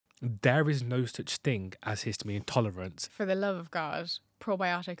there is no such thing as histamine intolerance. For the love of God,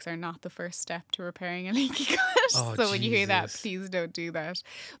 probiotics are not the first step to repairing a leaky gut. Oh, So when you hear that, Jesus. please don't do that.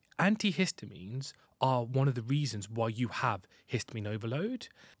 Antihistamines are one of the reasons why you have histamine overload.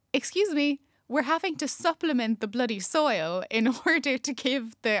 Excuse me, we're having to supplement the bloody soil in order to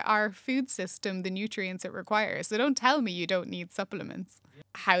give our food system the nutrients it requires. So don't tell me you don't need supplements.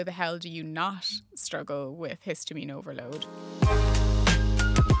 How the hell do you not struggle with histamine overload?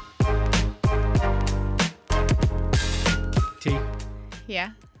 T,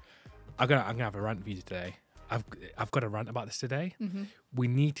 Yeah. I'm gonna have a rant for you today. I've got a rant about this today. Mm-hmm. We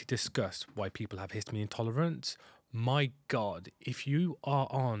need to discuss why people have histamine intolerance. My God, if you are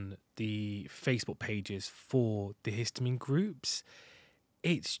on the Facebook pages for the histamine groups,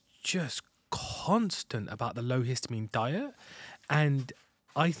 it's just constant about the low histamine diet. And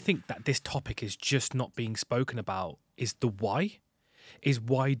I think that this topic is just not being spoken about is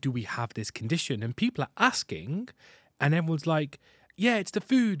why do we have this condition? And people are asking and everyone's like, yeah, it's the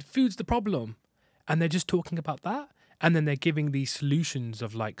food's the problem. And they're just talking about that. And then they're giving these solutions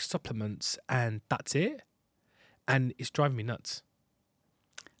of like supplements and that's it. And it's driving me nuts.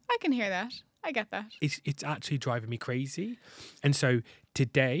 I can hear that. I get that. It's actually driving me crazy. And so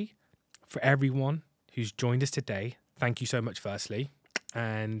today, for everyone who's joined us today, thank you so much firstly.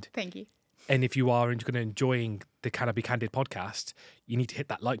 And Thank you. And if you are enjoying the Can I Be Candid podcast, you need to hit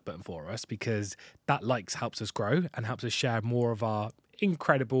that like button for us because that likes helps us grow and helps us share more of our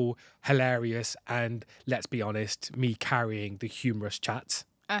incredible, hilarious, and let's be honest, me carrying the humorous chats.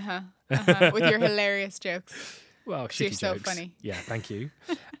 With your hilarious jokes. Well, You're shitty so jokes. funny. Yeah, thank you.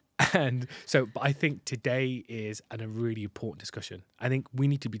 And so, but I think today is a really important discussion. I think we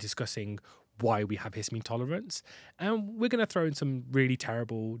need to be discussing why we have histamine tolerance, and we're going to throw in some really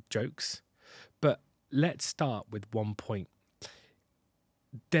terrible jokes. But let's start with one point.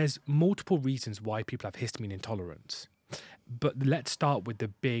 There's multiple reasons why people have histamine intolerance, but let's start with the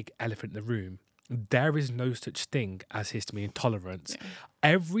big elephant in the room. There is no such thing as histamine intolerance. Yeah.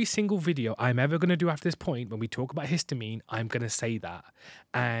 Every single video I'm ever going to do after this point, when we talk about histamine, I'm going to say that.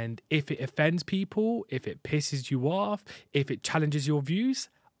 And if it offends people, if it pisses you off, if it challenges your views,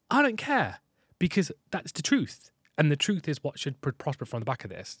 I don't care because that's the truth. And the truth is what should prosper from the back of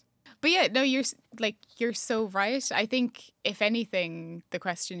this. But yeah, no, you're so right. I think if anything, the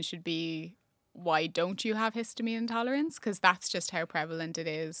question should be, why don't you have histamine intolerance? Because that's just how prevalent it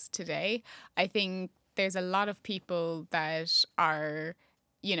is today. I think there's a lot of people that are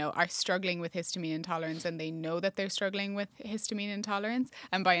struggling with histamine intolerance and they know that they're struggling with histamine intolerance.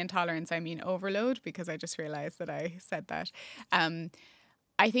 And by intolerance, I mean overload, because I just realized that I said that.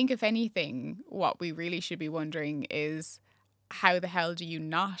 I think if anything, what we really should be wondering is, how the hell do you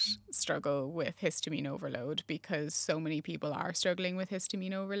not struggle with histamine overload? Because so many people are struggling with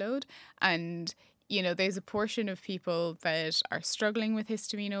histamine overload. And, there's a portion of people that are struggling with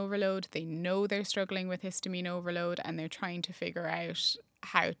histamine overload. They know they're struggling with histamine overload and they're trying to figure out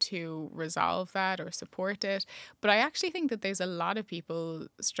how to resolve that or support it. But I actually think that there's a lot of people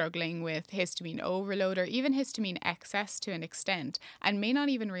struggling with histamine overload or even histamine excess to an extent and may not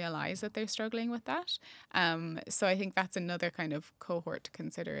even realize that they're struggling with that. So I think that's another kind of cohort to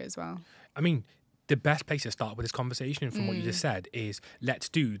consider as well. I mean, the best place to start with this conversation from what you just said is let's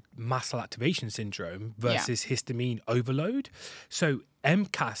do mast cell activation syndrome versus histamine overload. So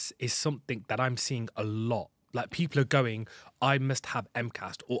Mcas is something that I'm seeing a lot. Like people are going, I must have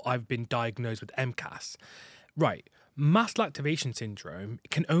Mcas or I've been diagnosed with Mcas. Right. Mast cell activation syndrome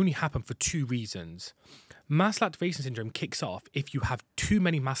can only happen for two reasons. Mast cell activation syndrome kicks off if you have too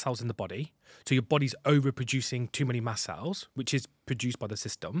many mast cells in the body. So your body's overproducing too many mast cells, which is produced by the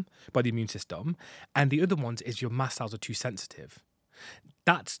system, by the immune system. And the other ones is your mast cells are too sensitive.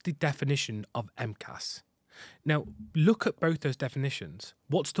 That's the definition of Mcas. Now, look at both those definitions.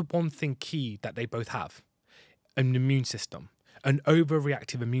 What's the one thing key that they both have? An immune system, an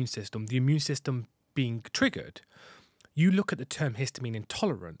overreactive immune system, the immune system being triggered. You look at the term histamine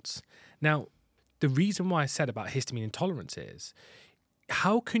intolerance. Now, the reason why I said about histamine intolerance is,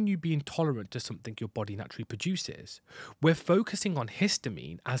 how can you be intolerant to something your body naturally produces? We're focusing on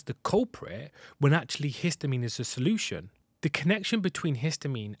histamine as the culprit when actually histamine is the solution. The connection between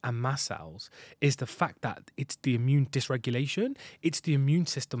histamine and mast cells is the fact that it's the immune dysregulation, it's the immune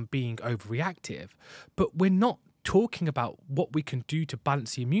system being overreactive. But we're not talking about what we can do to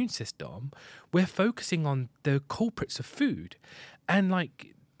balance the immune system. We're focusing on the culprits of food. And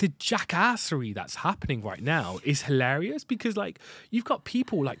like the jackassery that's happening right now is hilarious because like you've got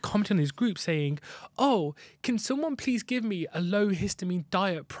people like commenting in this group saying, oh, can someone please give me a low histamine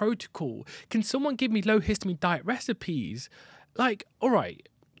diet protocol? Can someone give me low histamine diet recipes? Like, all right,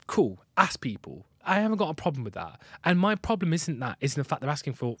 cool, ask people. I haven't got a problem with that. And my problem isn't the fact they're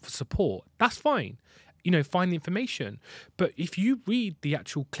asking for support. That's fine. Find the information. But if you read the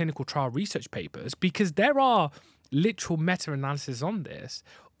actual clinical trial research papers, because there are literal meta-analysis on this,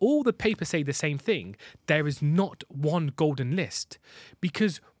 all the papers say the same thing. There is not one golden list,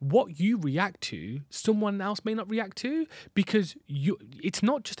 because what you react to, someone else may not react to, because it's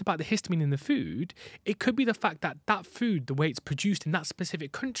not just about the histamine in the food. It could be the fact that that food, the way it's produced in that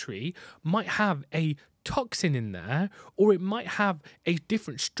specific country, might have a toxin in there, or it might have a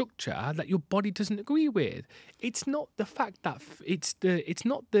different structure that your body doesn't agree with. It's not the fact that it's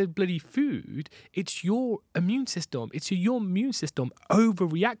not the bloody food, it's your immune system. It's your immune system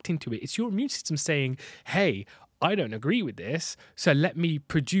overreacting to it. It's your immune system saying, hey, I don't agree with this, so let me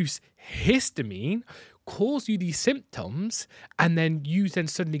produce histamine, cause you these symptoms, and then you then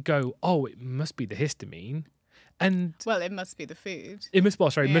suddenly go, oh, it must be the histamine. And well, it must be the food. It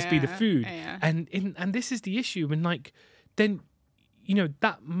must be the food. Yeah. And this is the issue. And then,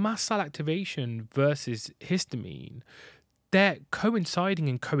 that mast cell activation versus histamine, they're coinciding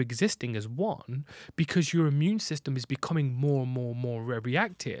and coexisting as one, because your immune system is becoming more and more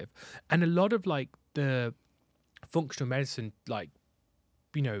reactive. And a lot of the functional medicine,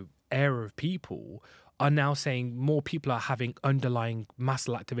 era of people are now saying more people are having underlying mast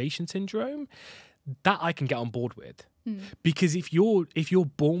cell activation syndrome. That I can get on board with, because if you're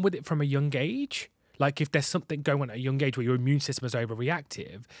born with it from a young age, if there's something going on at a young age where your immune system is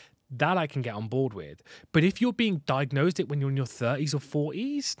overreactive, that I can get on board with. But if you're being diagnosed it when you're in your 30s or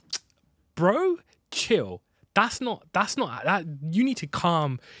 40s, bro, chill. That's not that. You need to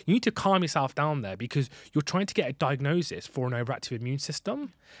calm yourself down there, because you're trying to get a diagnosis for an overactive immune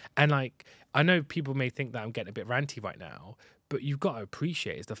system. And I know people may think that I'm getting a bit ranty right now, but you've got to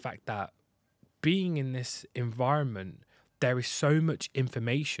appreciate is the fact that being in this environment, there is so much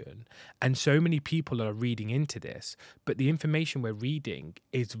information and so many people are reading into this, but the information we're reading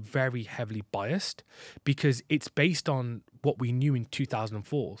is very heavily biased, because it's based on what we knew in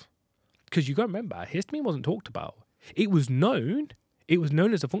 2004. Because you got to remember, histamine wasn't talked about. It was known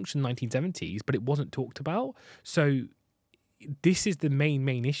as a function in the 1970s, but it wasn't talked about. So this is the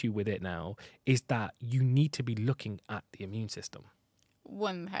main issue with it now, is that you need to be looking at the immune system.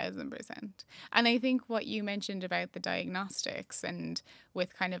 1000%. And I think what you mentioned about the diagnostics, and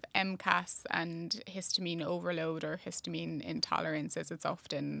with kind of Mcas and histamine overload, or histamine intolerance as it's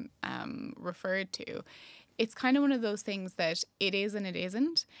often referred to, it's kind of one of those things that it is and it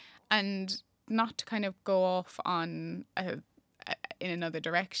isn't. And not to kind of go off on in another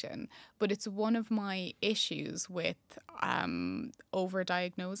direction, but it's one of my issues with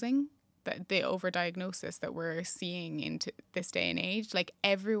overdiagnosing. The overdiagnosis that we're seeing into this day and age.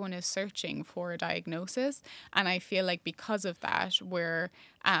 Everyone is searching for a diagnosis, and I feel like because of that, we're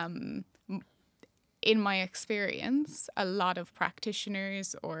in my experience, a lot of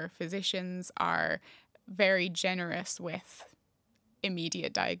practitioners or physicians are very generous with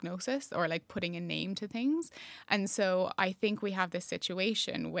immediate diagnosis, or putting a name to things. And so I think we have this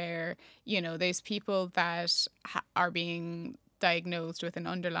situation where, there's people that are being diagnosed with an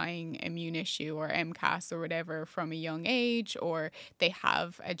underlying immune issue, or Mcas or whatever, from a young age, or they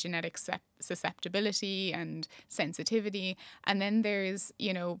have a genetic susceptibility and sensitivity. And then there's,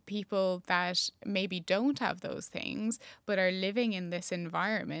 people that maybe don't have those things, but are living in this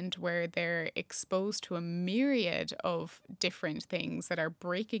environment where they're exposed to a myriad of different things that are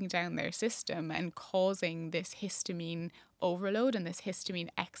breaking down their system and causing this histamine overload and this histamine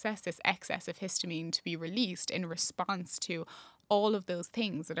excess, this excess of histamine to be released in response to all of those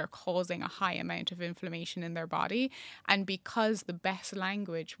things that are causing a high amount of inflammation in their body. And because the best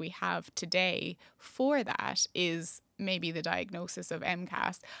language we have today for that is maybe the diagnosis of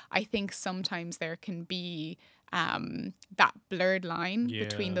Mcas, I think sometimes there can be that blurred line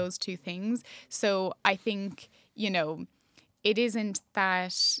between those two things. So I think, it isn't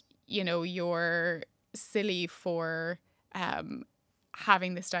that, you're silly for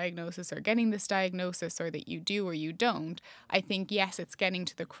having this diagnosis or getting this diagnosis, or that you do or you don't. I think, yes, it's getting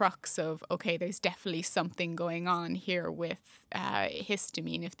to the crux of, okay, there's definitely something going on here with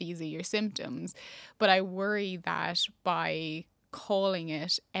histamine if these are your symptoms. But I worry that by calling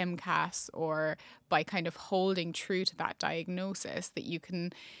it Mcas, or by kind of holding true to that diagnosis, that you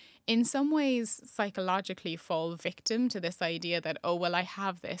can in some ways psychologically fall victim to this idea that, oh, well, I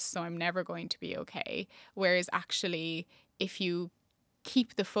have this, so I'm never going to be okay. Whereas actually, if you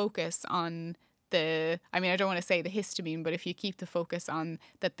keep the focus on I don't want to say the histamine, but if you keep the focus on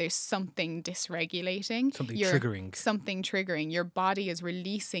that there's something dysregulating, something triggering, your body is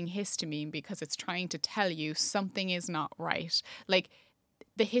releasing histamine because it's trying to tell you something is not right.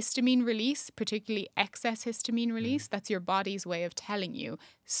 the histamine release, particularly excess histamine release, that's your body's way of telling you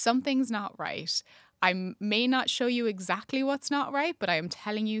something's not right. I may not show you exactly what's not right, but I am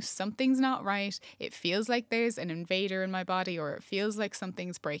telling you something's not right. It feels like there's an invader in my body, or it feels like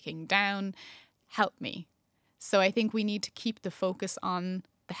something's breaking down. Help me. So I think we need to keep the focus on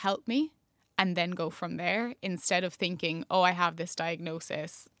the help me and then go from there, instead of thinking, oh, I have this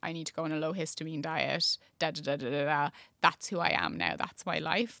diagnosis, I need to go on a low histamine diet, that's who I am now, that's my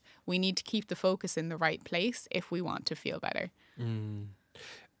life. We need to keep the focus in the right place if we want to feel better.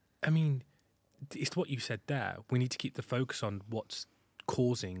 I mean, it's what you said there. We need to keep the focus on what's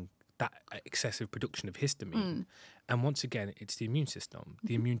causing that excessive production of histamine. And once again, it's the immune system,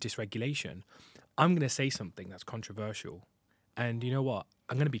 the immune dysregulation. I'm going to say something that's controversial. And you know what?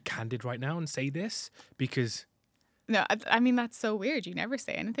 I'm going to be candid right now and say this because... No, I mean, that's so weird. You never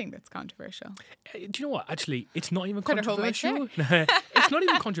say anything that's controversial. Do you know what? Actually, it's not even Better hold my controversial. It's not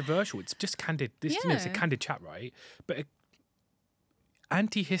even controversial. It's just candid. This, you know, it's a Yeah. candid chat, right? But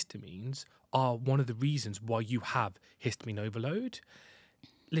antihistamines are one of the reasons why you have histamine overload.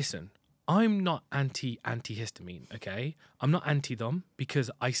 Listen, I'm not anti-histamine, okay? I'm not anti them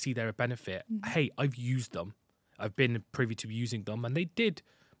because I see they're a benefit. Hey, I've used them. I've been privy to using them, and they didn't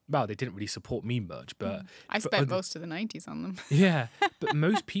really support me much, but... I spent most of the 90s on them. Yeah, but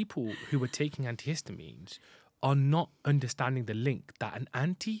most people who are taking antihistamines are not understanding the link that an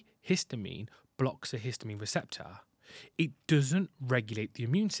antihistamine blocks a histamine receptor. It doesn't regulate the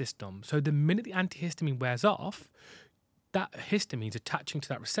immune system. So the minute the antihistamine wears off, that histamine's attaching to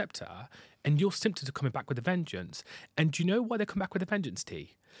that receptor, and your symptoms are coming back with a vengeance. And do you know why they come back with a vengeance,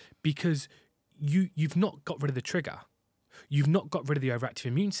 T? Because you've not got rid of the trigger. You've not got rid of the overactive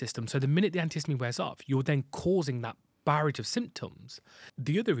immune system. So the minute the antihistamine wears off, you're then causing that barrage of symptoms.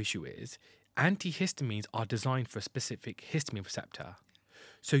 The other issue is antihistamines are designed for a specific histamine receptor.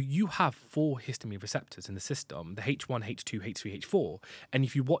 So you have 4 histamine receptors in the system, the H1, H2, H3, H4. And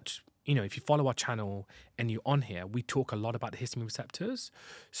if you watch, you know, if you follow our channel and you're on here, we talk a lot about the histamine receptors.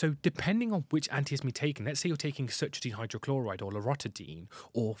 So depending on which antihistamine you're taking, let's say you're taking cetridine hydrochloride or loratadine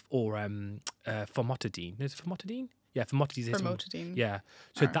or famotidine. Is it famotidine? Yeah, famotidine. Famotidine. Yeah.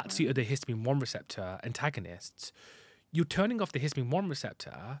 So that's the other histamine 1 receptor antagonists. You're turning off the histamine 1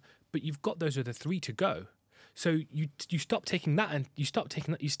 receptor, but you've got those other 3 to go. So you stop taking that, and you start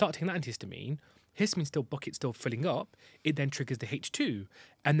taking that antihistamine. Histamine bucket's still filling up. It then triggers the H2,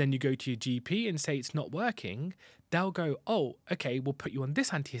 and then you go to your GP and say it's not working. They'll go, oh, okay, we'll put you on this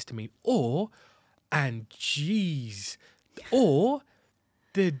antihistamine, or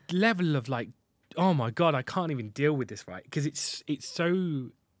the level of like, oh my god, I can't even deal with this, right? Because it's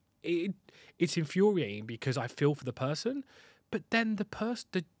infuriating because I feel for the person, but then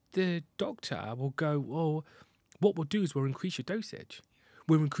the doctor will go, well, what we'll do is we'll increase your dosage.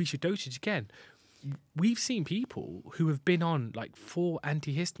 We'll increase your dosage again. We've seen people who have been on like 4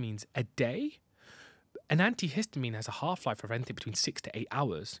 antihistamines a day. An antihistamine has a half-life of anything between 6 to 8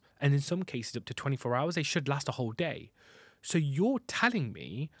 hours, and in some cases up to 24 hours. They should last a whole day. So you're telling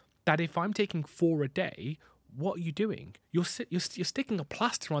me that if I'm taking 4 a day, what are you doing? You're sticking a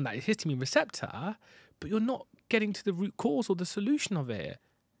plaster on that histamine receptor, but you're not getting to the root cause or the solution of it.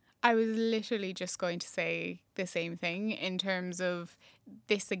 I was literally just going to say the same thing in terms of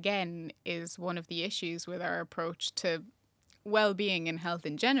this, again, is one of the issues with our approach to well-being and health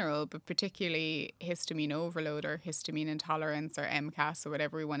in general, but particularly histamine overload or histamine intolerance or Mcas or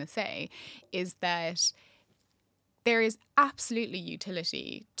whatever we want to say, is that there is absolutely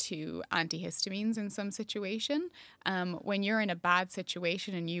utility to antihistamines in some situation. When you're in a bad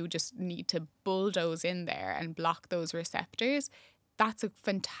situation and you just need to bulldoze in there and block those receptors, that's a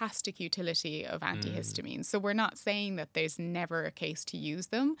fantastic utility of antihistamines. So we're not saying that there's never a case to use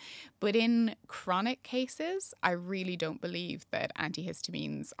them, but in chronic cases, I really don't believe that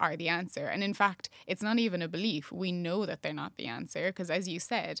antihistamines are the answer. And in fact, it's not even a belief. We know that they're not the answer because, as you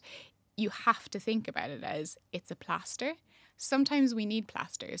said, you have to think about it as it's a plaster. Sometimes we need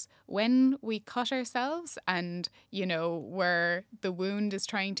plasters. When we cut ourselves and, you know, where the wound is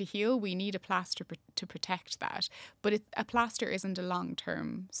trying to heal, we need a plaster to protect that. But a plaster isn't a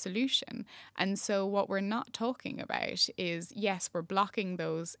long-term solution. And so what we're not talking about is, yes, we're blocking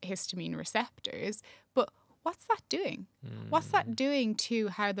those histamine receptors, but what's that doing? What's that doing to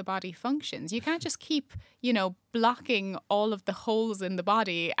how the body functions? You can't just keep, you know, blocking all of the holes in the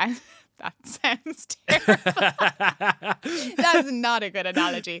body. And that sounds terrible. That's not a good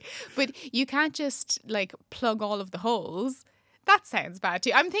analogy. But you can't just like plug all of the holes. That sounds bad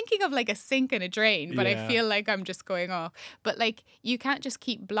too. I'm thinking of like a sink and a drain, but I feel like I'm just going off. But like, you can't just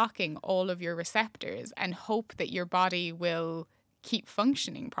keep blocking all of your receptors and hope that your body will keep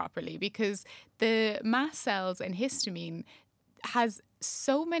functioning properly, because the mast cells and histamine has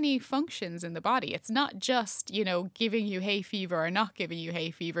so many functions in the body. It's not just, giving you hay fever or not giving you hay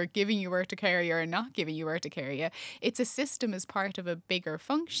fever, giving you urticaria or not giving you urticaria. It's a system as part of a bigger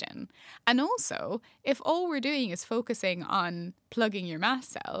function. And also, if all we're doing is focusing on plugging your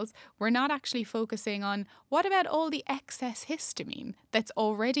mast cells, we're not actually focusing on what about all the excess histamine that's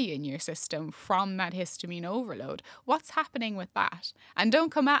already in your system from that histamine overload? What's happening with that? And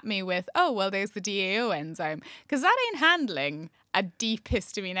don't come at me with, oh, well, there's the DAO enzyme, because that ain't handling a deep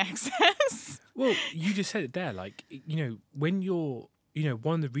histamine excess. Well, you just said it there. Like, when you're,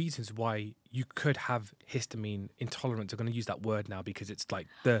 one of the reasons why you could have histamine intolerance, I'm going to use that word now because it's like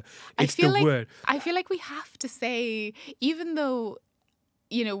word. I feel like we have to say, even though,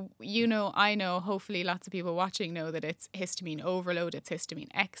 I know, hopefully lots of people watching know that it's histamine overload, it's histamine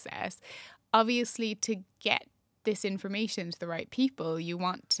excess. Obviously, to get this information to the right people, you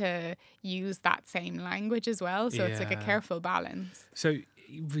want to use that same language as well. So it's like a careful balance. So,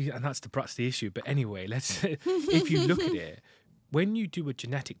 and that's the issue. But anyway, if you look at it, when you do a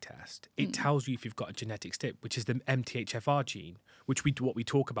genetic test, it tells you if you've got a genetic STIP, which is the MTHFR gene, what we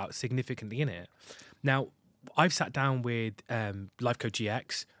talk about significantly in it. Now, I've sat down with Life Coach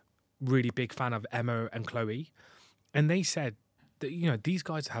GX, really big fan of Emma and Chloe, and they said that, these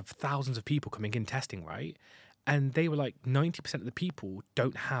guys have thousands of people coming in testing, right? And they were like 90% of the people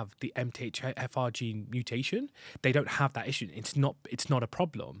don't have the MTHFR gene mutation. They don't have that issue. It's not a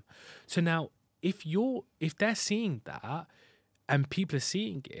problem. So now if they're seeing that and people are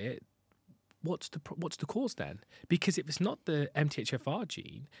seeing it, what's the cause then? Because if it's not the MTHFR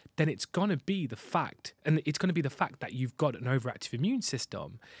gene, then it's gonna be the fact, and it's gonna be the fact that you've got an overactive immune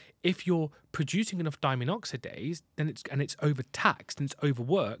system. If you're producing enough diamine oxidase, then it's overtaxed and it's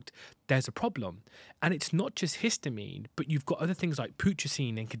overworked, there's a problem. And it's not just histamine, but you've got other things like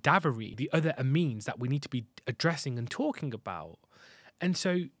putrescine and cadaverine, the other amines that we need to be addressing and talking about. And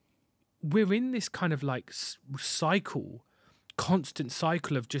so we're in this kind of like constant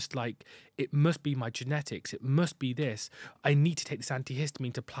cycle of just like, it must be my genetics, it must be this, I need to take this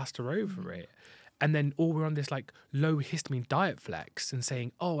antihistamine to plaster over it. And then we're on this like low histamine diet flex and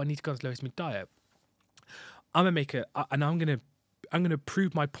saying, oh, I need to go on this low histamine diet. I'm gonna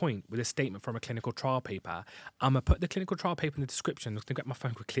prove my point with a statement from a clinical trial paper. I'm gonna put the clinical trial paper in the description. I'm gonna get my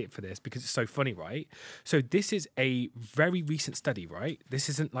phone quickly for this because it's so funny, right? So this is a very recent study, right? This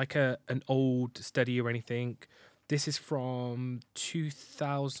isn't like an old study or anything. This is from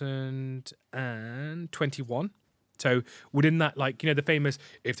 2021. So within that, like, the famous,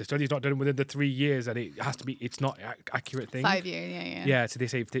 if the study's not done within the 3 years, and it's not accurate thing. 5 years, yeah. Yeah, so they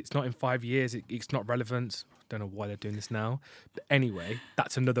say if it's not in 5 years, it's not relevant. Don't know why they're doing this now. But anyway,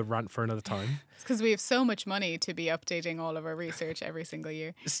 that's another rant for another time. It's because we have so much money to be updating all of our research every single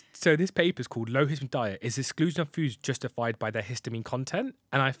year. So this paper is called Low Histamine Diet. Is exclusion of foods justified by their histamine content?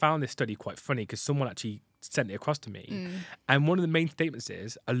 And I found this study quite funny because someone actually sent it across to me. And one of the main statements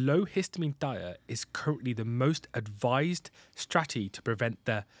is a low histamine diet is currently the most advised strategy to prevent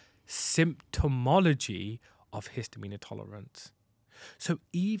the symptomology of histamine intolerance. So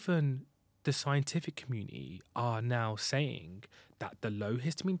even the scientific community are now saying that the low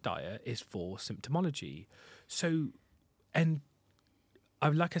histamine diet is for symptomology. So, and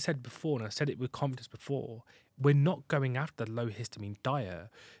like I said before, and I said it with confidence before, we're not going after the low histamine diet,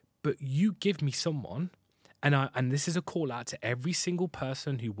 but you give me someone, and this is a call out to every single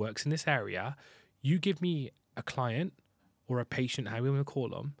person who works in this area, you give me a client or a patient, however you want to call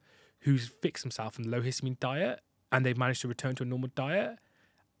them, who's fixed himself on the low histamine diet and they've managed to return to a normal diet,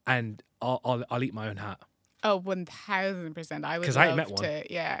 and I'll eat my own hat. Oh, 1,000%. I would love to. I ain't met one.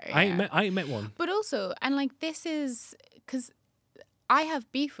 Yeah. I ain't met one. But also, and like this is because I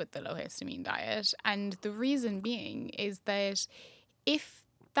have beef with the low histamine diet, and the reason being is that if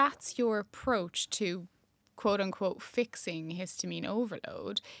that's your approach to quote unquote fixing histamine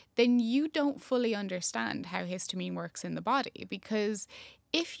overload, then you don't fully understand how histamine works in the body. Because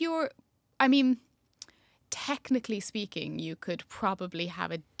technically speaking, you could probably have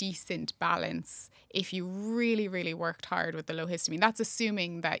a decent balance if you really, really worked hard with the low histamine. That's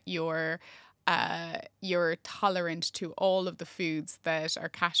assuming that you're tolerant to all of the foods that are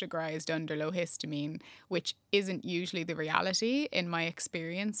categorized under low histamine, which isn't usually the reality in my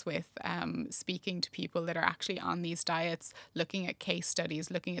experience with speaking to people that are actually on these diets, looking at case studies,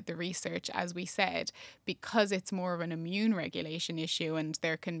 looking at the research, as we said, because it's more of an immune regulation issue and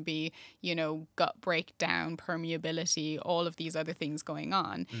there can be, gut breakdown, permeability, all of these other things going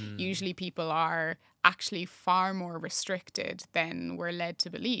on. Usually people are actually far more restricted than we're led to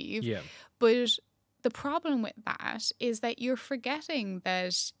believe. Yeah. But the problem with that is that you're forgetting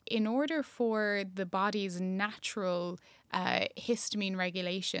that in order for the body's natural histamine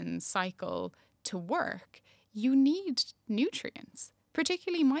regulation cycle to work, you need nutrients,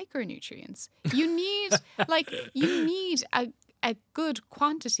 particularly micronutrients. You need a good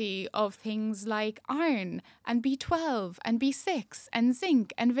quantity of things like iron and B12 and B6 and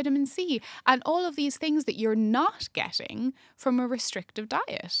zinc and vitamin C and all of these things that you're not getting from a restrictive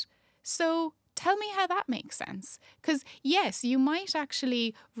diet. So tell me how that makes sense. Because yes, you might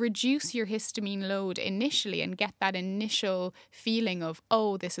actually reduce your histamine load initially and get that initial feeling of,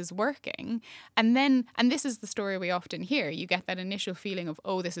 oh, this is working. And this is the story we often hear. You get that initial feeling of,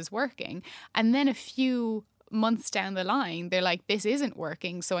 oh, this is working. And then a few months down the line, they're like, this isn't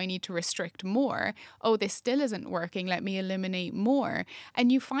working, so I need to restrict more. Oh, this still isn't working, let me eliminate more. And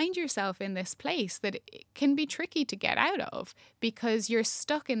you find yourself in this place that it can be tricky to get out of because you're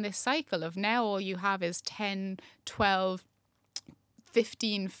stuck in this cycle of now all you have is 10, 12,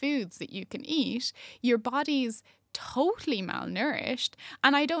 15 foods that you can eat. Your body's totally malnourished.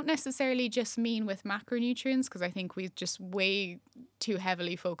 And I don't necessarily just mean with macronutrients, because I think we just way too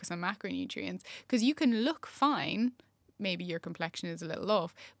heavily focus on macronutrients, because you can look fine, maybe your complexion is a little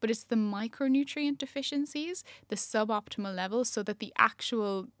off, but it's the micronutrient deficiencies, the suboptimal levels, so that the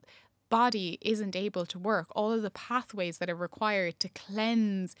actual body isn't able to work. All of the pathways that are required to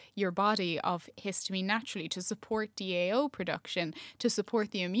cleanse your body of histamine naturally, to support DAO production, to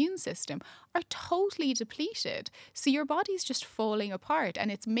support the immune system, are totally depleted. So your body's just falling apart,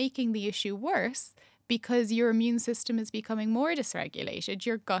 and it's making the issue worse because your immune system is becoming more dysregulated.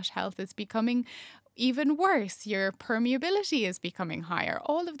 Your gut health is becoming even worse, your permeability is becoming higher,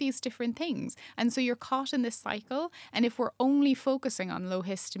 all of these different things. And so you're caught in this cycle. And if we're only focusing on low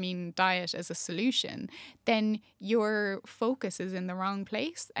histamine diet as a solution, then your focus is in the wrong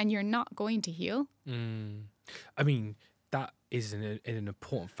place and you're not going to heal. I mean, that is an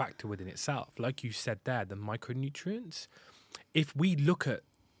important factor within itself. Like you said there, the micronutrients. If we look at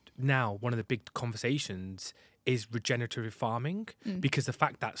now, one of the big conversations is regenerative farming, because the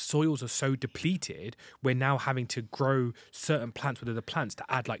fact that soils are so depleted, we're now having to grow certain plants with other plants to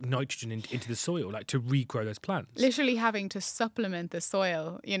add like nitrogen into the soil, like to regrow those plants. Literally having to supplement the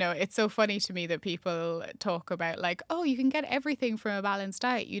soil. You know, it's so funny to me that people talk about like, oh, you can get everything from a balanced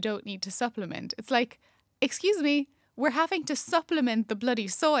diet, you don't need to supplement. It's like, excuse me, we're having to supplement the bloody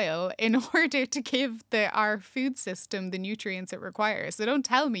soil in order to give our food system the nutrients it requires. So don't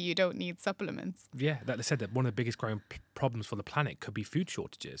tell me you don't need supplements. Yeah, like I said, that one of the biggest growing problems for the planet could be food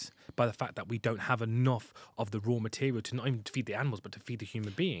shortages, by the fact that we don't have enough of the raw material to not even feed the animals, but to feed the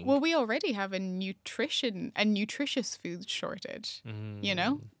human being. Well, we already have a nutritious food shortage, you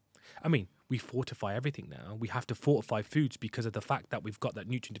know? I mean, we fortify everything now. We have to fortify foods because of the fact that we've got that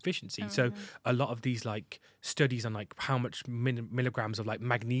nutrient deficiency. So a lot of these like studies on like how much milligrams of like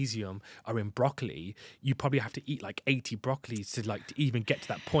magnesium are in broccoli, you probably have to eat like 80 broccolis to even get to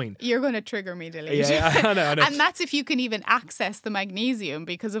that point. You're going to trigger me, Delete. Yeah, I know. And that's if you can even access the magnesium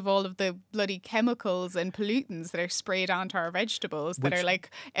because of all of the bloody chemicals and pollutants that are sprayed onto our vegetables that are like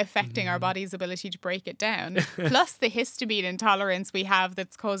affecting our body's ability to break it down. Plus the histamine intolerance we have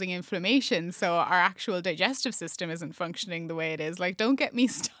that's causing inflammation. So our actual digestive system isn't functioning the way it is. Like, don't get me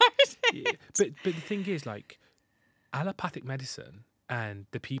started. Yeah. But the thing is, like, allopathic medicine and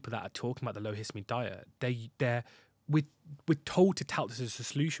the people that are talking about the low histamine diet, we're told to tout this as a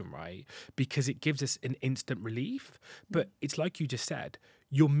solution, right? Because it gives us an instant relief. But it's like you just said,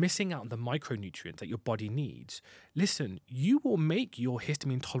 you're missing out on the micronutrients that your body needs. Listen, you will make your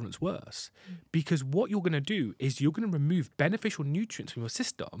histamine tolerance worse, because what you're going to do is you're going to remove beneficial nutrients from your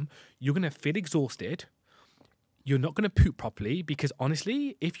system. You're going to feel exhausted. You're not going to poop properly, because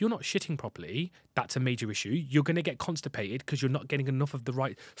honestly, if you're not shitting properly, that's a major issue. You're going to get constipated because you're not getting enough of the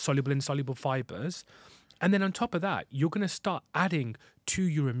right soluble and insoluble fibers. And then on top of that, you're going to start adding to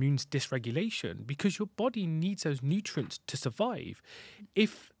your immune dysregulation, because your body needs those nutrients to survive.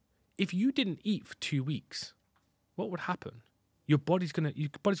 If you didn't eat for 2 weeks, what would happen? Your body's gonna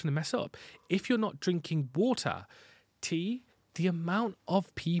mess up. If you're not drinking water, the amount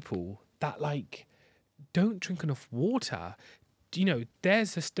of people that like don't drink enough water. You know,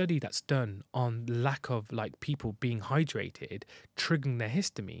 there's a study that's done on lack of like people being hydrated, triggering their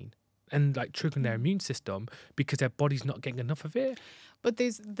histamine and like triggering their immune system because their body's not getting enough of it. But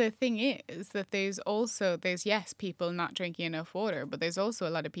the thing is that there's yes, people not drinking enough water, but there's also a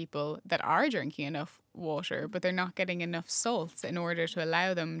lot of people that are drinking enough water, but they're not getting enough salts in order to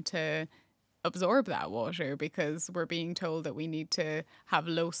allow them to absorb that water, because we're being told that we need to have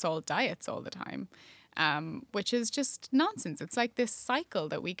low salt diets all the time. which is just nonsense. It's like this cycle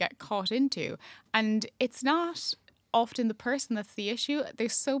that we get caught into. And it's not often the person that's the issue.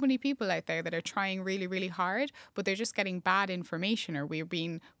 There's so many people out there that are trying really, really hard, but they're just getting bad information, or we're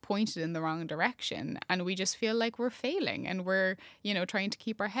being pointed in the wrong direction, and we just feel like we're failing, and we're, trying to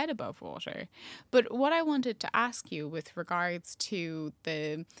keep our head above water. But what I wanted to ask you with regards to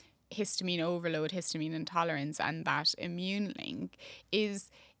the histamine overload, histamine intolerance, and that immune link is,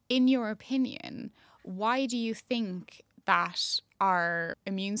 in your opinion, why do you think that our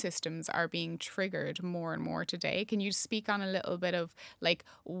immune systems are being triggered more and more today? Can you speak on a little bit of like,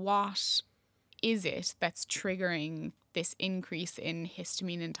 what is it that's triggering this increase in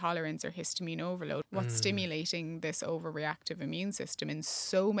histamine intolerance or histamine overload? What's stimulating this overreactive immune system in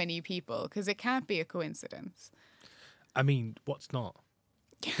so many people? Because it can't be a coincidence. I mean, what's not?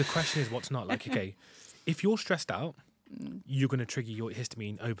 The question is what's not? Like, okay, if you're stressed out, you're going to trigger your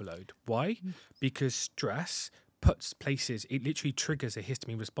histamine overload. Why? Because stress it literally triggers a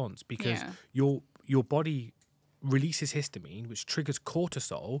histamine response, because your body releases histamine, which triggers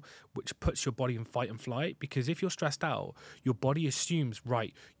cortisol, which puts your body in fight and flight. Because if you're stressed out, your body assumes,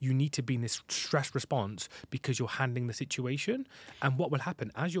 right, you need to be in this stress response because you're handling the situation. And what will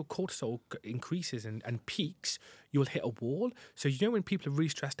happen as your cortisol increases and peaks, you'll hit a wall. So when people are really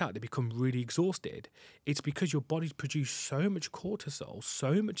stressed out, they become really exhausted. It's because your body's produced so much cortisol,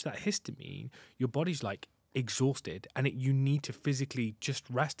 so much that histamine, your body's like exhausted, and you need to physically just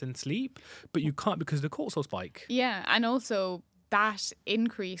rest and sleep, but you can't because of the cortisol spike. Yeah, and also that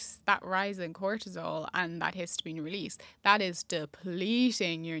increase, that rise in cortisol and that histamine release, that is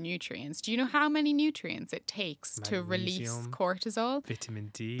depleting your nutrients. Do you know how many nutrients it takes to release cortisol? Vitamin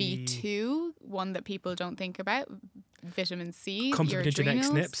D. B2, one that people don't think about. Vitamin C. Comes your with your genetic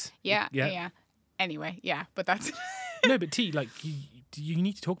adrenals. SNPs. Yeah. Anyway, but that's... No, but T, like, you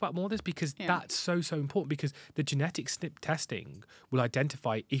need to talk about more of this, because that's so important, because the genetic SNP testing will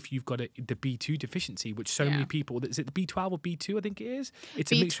identify if you've got the B2 deficiency, which so many people, is it the B12 or B2, I think it is?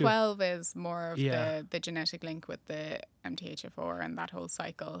 It's B12 is more of the genetic link with the MTHFR and that whole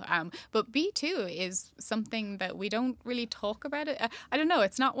cycle. But B2 is something that we don't really talk about. I don't know,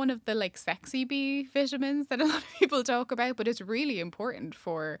 it's not one of the like sexy B vitamins that a lot of people talk about, but it's really important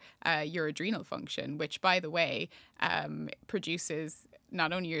for your adrenal function, which, by the way, produces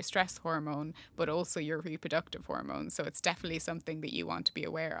not only your stress hormone, but also your reproductive hormone. So it's definitely something that you want to be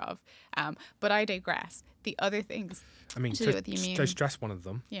aware of. But I digress. The other things to do with the immune. So stress, one of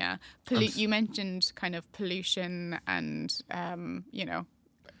them. Yeah. You mentioned kind of pollution and, on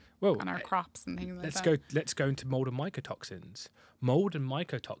our crops and things like that. Let's go into mold and mycotoxins. Mold and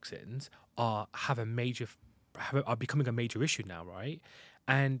mycotoxins are becoming a major issue now, right?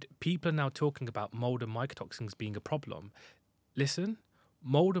 And people are now talking about mold and mycotoxins being a problem. Listen,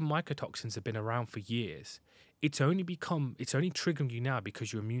 mold and mycotoxins have been around for years. It's only triggering you now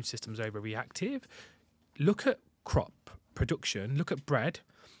because your immune system's overreactive. Look at crop production. Look at bread.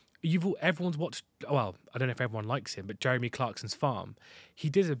 Everyone's watched, well, I don't know if everyone likes him, but Jeremy Clarkson's Farm. He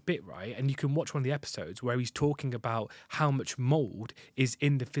did a bit, right? And you can watch one of the episodes where he's talking about how much mold is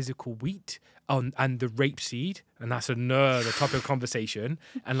in the physical wheat and the rapeseed, and that's another topic of conversation,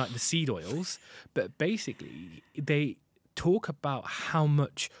 and like the seed oils. But basically, they talk about how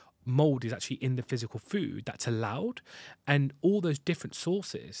much mold is actually in the physical food that's allowed, and all those different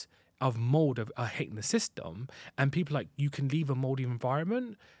sources of mold are hitting the system. And people are like, you can leave a moldy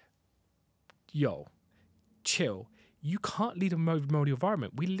environment. Yo, chill. You can't lead a moldy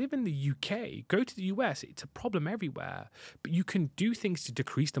environment. We live in the UK. Go to the US. It's a problem everywhere. But you can do things to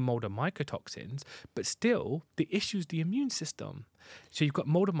decrease the mold and mycotoxins, but still, the issue is the immune system. So you've got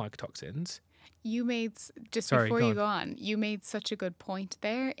mold and mycotoxins. You made, before you go on, you made such a good point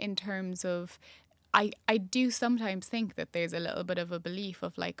there in terms of, I do sometimes think that there's a little bit of a belief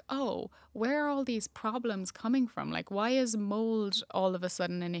of like, oh, where are all these problems coming from? Like, why is mold all of a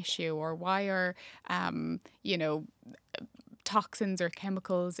sudden an issue? Or why are, toxins or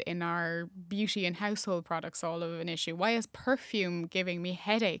chemicals in our beauty and household products all of an issue? Why is perfume giving me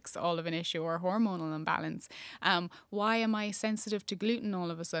headaches all of an issue, or hormonal imbalance? Why am I sensitive to gluten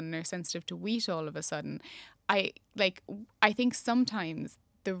all of a sudden, or sensitive to wheat all of a sudden? I think sometimes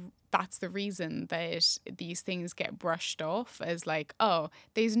that's the reason that these things get brushed off as like, oh,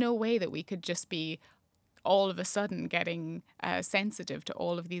 there's no way that we could just be all of a sudden getting sensitive to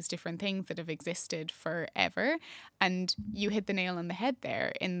all of these different things that have existed forever. And you hit the nail on the head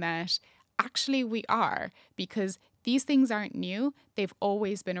there in that actually we are, because these things aren't new. They've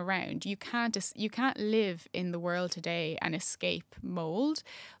always been around. You can't live in the world today and escape mold.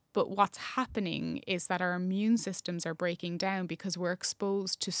 But what's happening is that our immune systems are breaking down because we're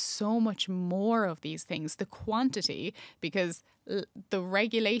exposed to so much more of these things. The quantity, because the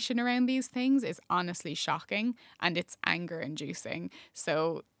regulation around these things is honestly shocking, and it's anger inducing.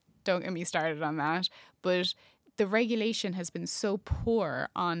 So don't get me started on that. But the regulation has been so poor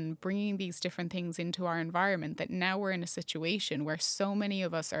on bringing these different things into our environment that now we're in a situation where so many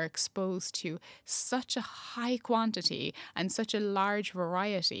of us are exposed to such a high quantity and such a large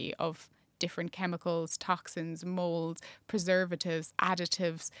variety of different chemicals, toxins, molds, preservatives,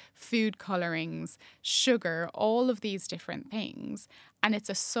 additives, food colorings, sugar, all of these different things. And it's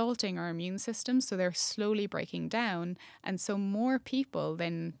assaulting our immune system, so they're slowly breaking down. And so more people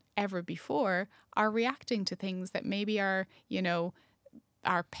than ever before are reacting to things that maybe are,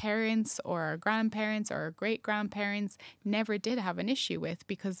 our parents or our grandparents or our great-grandparents never did have an issue with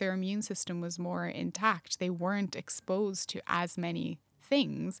because their immune system was more intact. They weren't exposed to as many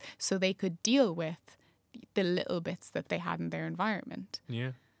things, so they could deal with the little bits that they had in their environment.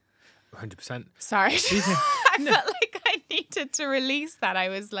 Yeah, 100%. Sorry. I felt like I needed to release that. I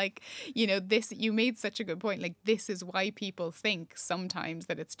was like, you made such a good point. Like, this is why people think sometimes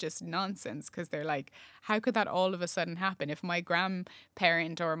that it's just nonsense, because they're like, how could that all of a sudden happen? If my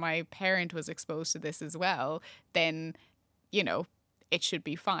grandparent or my parent was exposed to this as well, then, it should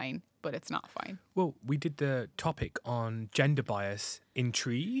be fine. But it's not fine. Well, we did the topic on gender bias in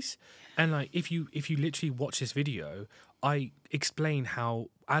trees, and like if you literally watch this video, I explain how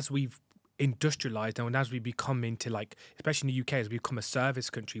as we've industrialized and as we become into, like, especially in the UK, as we become a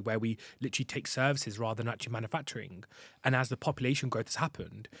service country where we literally take services rather than actually manufacturing, and as the population growth has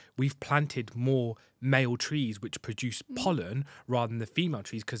happened, we've planted more male trees which produce pollen rather than the female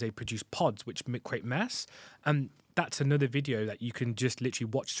trees because they produce pods which create mess. And that's another video that you can just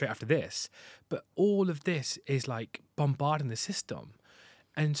literally watch straight after this. But all of this is like bombarding the system.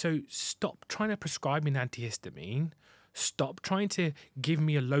 And so stop trying to prescribe me an antihistamine. Stop trying to give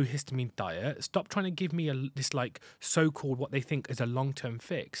me a low histamine diet. Stop trying to give me this like so-called what they think is a long-term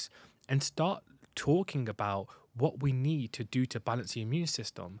fix, and start talking about what we need to do to balance the immune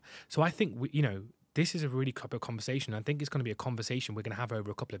system. So I think, this is a really couple conversation. I think it's going to be a conversation we're going to have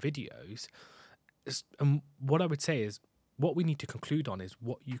over a couple of videos. And what I would say is what we need to conclude on is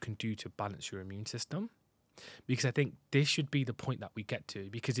what you can do to balance your immune system. Because I think this should be the point that we get to.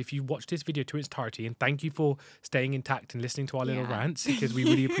 Because if you watch this video to its entirety, and thank you for staying intact and listening to our little rants, because we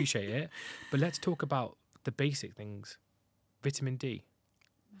really appreciate it. But let's talk about the basic things. Vitamin D,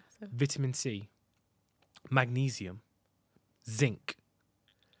 vitamin C, magnesium, zinc,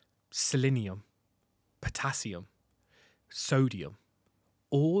 selenium, potassium, sodium.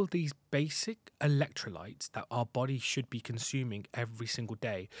 All these basic electrolytes that our body should be consuming every single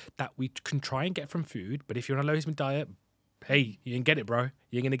day that we can try and get from food. But if you're on a low histamine diet, hey, you can get it, bro.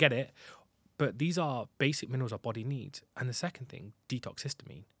 You're going to get it. But these are basic minerals our body needs. And the second thing, detox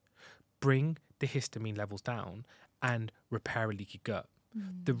histamine. Bring the histamine levels down and repair a leaky gut.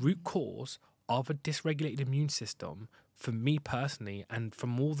 The root cause of a dysregulated immune system, for me personally, and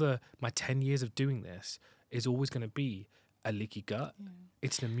from my 10 years of doing this, is always going to be a leaky gut.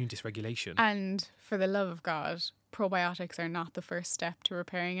 It's an immune dysregulation. And for the love of God, probiotics are not the first step to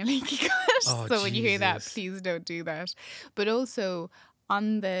repairing a leaky gut. Oh, so when you hear that, Jesus. please don't do that. But also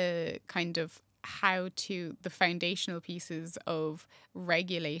on the kind of the foundational pieces of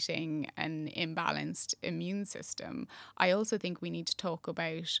regulating an imbalanced immune system, I also think we need to talk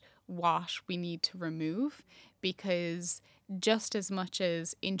about what we need to remove, because just as much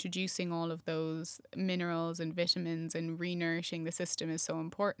as introducing all of those minerals and vitamins and re-nourishing the system is so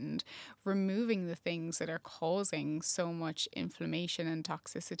important, removing the things that are causing so much inflammation and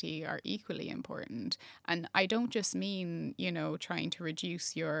toxicity are equally important. And I don't just mean, trying to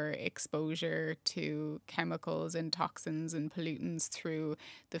reduce your exposure to chemicals and toxins and pollutants through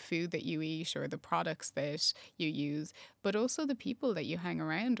the food that you eat or the products that you use, but also the people that you hang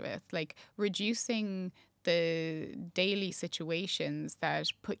around with, like reducing the daily situations that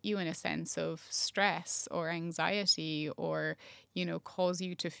put you in a sense of stress or anxiety or, cause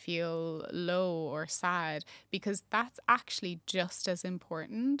you to feel low or sad, because that's actually just as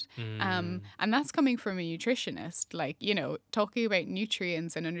important. And that's coming from a nutritionist, like, talking about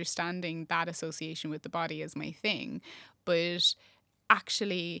nutrients and understanding that association with the body is my thing. But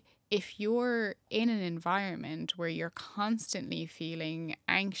actually, if you're in an environment where you're constantly feeling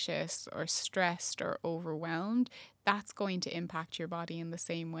anxious or stressed or overwhelmed, that's going to impact your body in the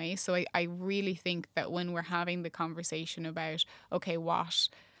same way. So I really think that when we're having the conversation about, okay, what,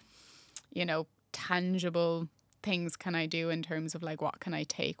 tangible things can I do in terms of like, what can I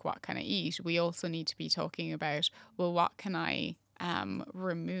take, what can I eat? We also need to be talking about, well, what can I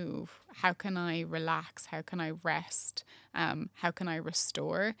remove? How can I relax? How can I rest? How can I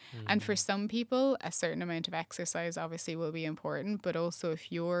restore? And for some people, a certain amount of exercise obviously will be important, but also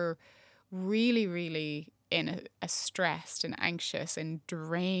if you're really, really in a stressed and anxious and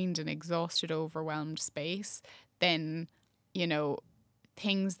drained and exhausted, overwhelmed space, then, you know,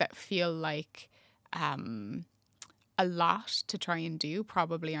 things that feel like a lot to try and do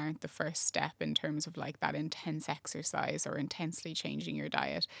probably aren't the first step in terms of like that intense exercise or intensely changing your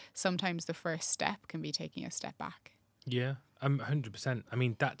diet. Sometimes the first step can be taking a step back. Yeah, 100%. I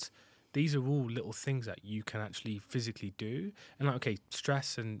mean, these are all little things that you can actually physically do. And like, okay,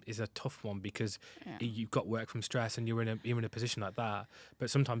 stress is a tough one because you've got work from stress and you're in a position like that. But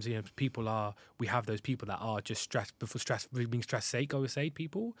sometimes, you know, we have those people that are just stressed before stress, being stress sake, I would say,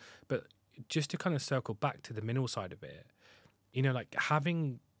 people. But just to kind of circle back to the mineral side of it, you know, like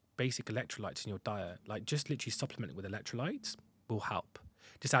having basic electrolytes in your diet, like just literally supplementing with electrolytes will help.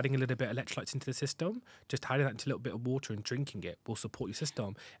 Just adding a little bit of electrolytes into the system, just adding that into a little bit of water and drinking it will support your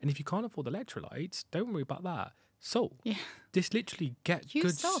system. And if you can't afford electrolytes, don't worry about that. Salt. Yeah. Just literally get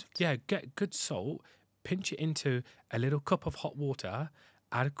salt. Get good salt, pinch it into a little cup of hot water,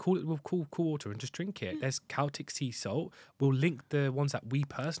 add it with cool water and just drink it. There's Celtic sea salt. We'll link the ones that we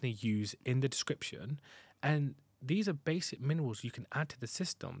personally use in the description. And these are basic minerals you can add to the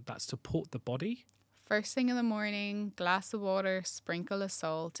system that support the body. First thing in the morning, glass of water, sprinkle of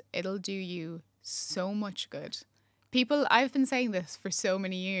salt. It'll do you so much good. People, I've been saying this for so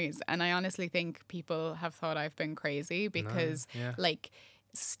many years, and I honestly think people have thought I've been crazy because,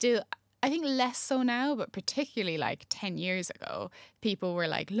 still, I think less so now, but particularly like 10 years ago, people were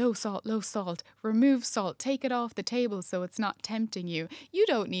like, low salt, remove salt, take it off the table so it's not tempting you. You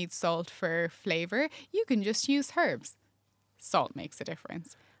don't need salt for flavor. You can just use herbs. Salt makes a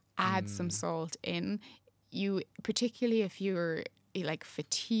difference. Add some salt in. You, particularly if you're like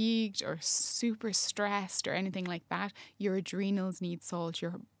fatigued or super stressed or anything like that, your adrenals need salt,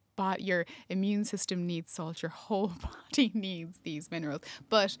 your immune system needs salt, your whole body needs these minerals,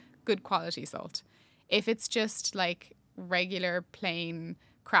 but good quality salt. If it's just like regular plain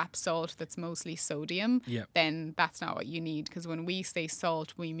crap salt that's mostly sodium, then that's not what you need, because when we say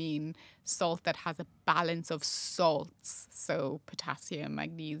salt, we mean salt that has a balance of salts, so potassium,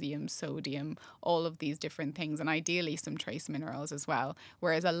 magnesium, sodium, all of these different things, and ideally some trace minerals as well,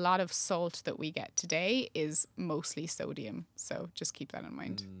 whereas a lot of salt that we get today is mostly sodium, so just keep that in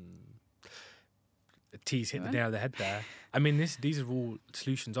mind. T's hit the nail on the head there. I mean, these are all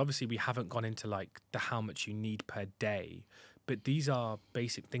solutions. Obviously, we haven't gone into like the how much you need per day, but these are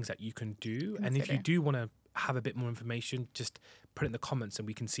basic things that you can do. And if you do want to have a bit more information, just put it in the comments and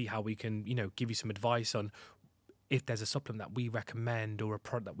we can see how we can, you know, give you some advice on if there's a supplement that we recommend or a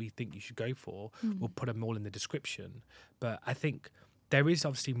product that we think you should go for. We'll put them all in the description. But I think there is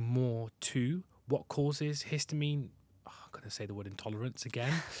obviously more to what causes histamine. I'm going to say the word intolerance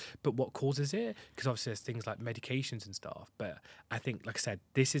again, but what causes it? Because obviously there's things like medications and stuff. But I think, like I said,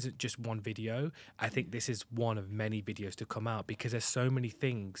 this isn't just one video. I think this is one of many videos to come out because there's so many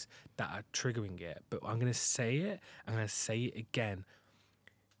things that are triggering it. But I'm going to say it. I'm going to say it again.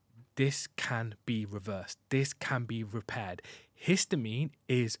 This can be reversed. This can be repaired. Histamine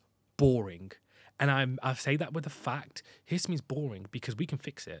is boring. And I say that with a fact. Histamine is boring because we can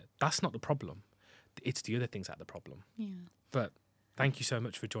fix it. That's not the problem. It's the other things that are the problem. Yeah. But thank you so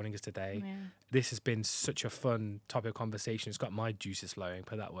much for joining us today. Yeah. This has been such a fun topic of conversation. It's got my juices flowing,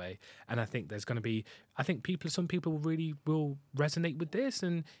 put it that way. And I think there's going to be, some people really will resonate with this.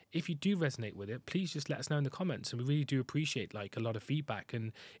 And if you do resonate with it, please just let us know in the comments. And we really do appreciate like a lot of feedback.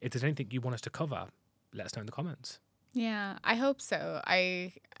 And if there's anything you want us to cover, let us know in the comments. Yeah, I hope so.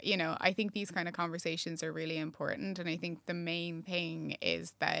 I think these kind of conversations are really important. And I think the main thing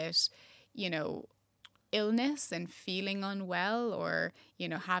is that, you know, illness and feeling unwell or, you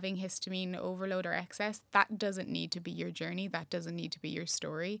know, having histamine overload or excess, that doesn't need to be your journey. That doesn't need to be your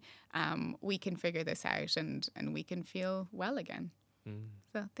story. We can figure this out and we can feel well again.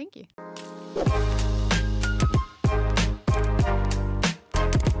 So thank you.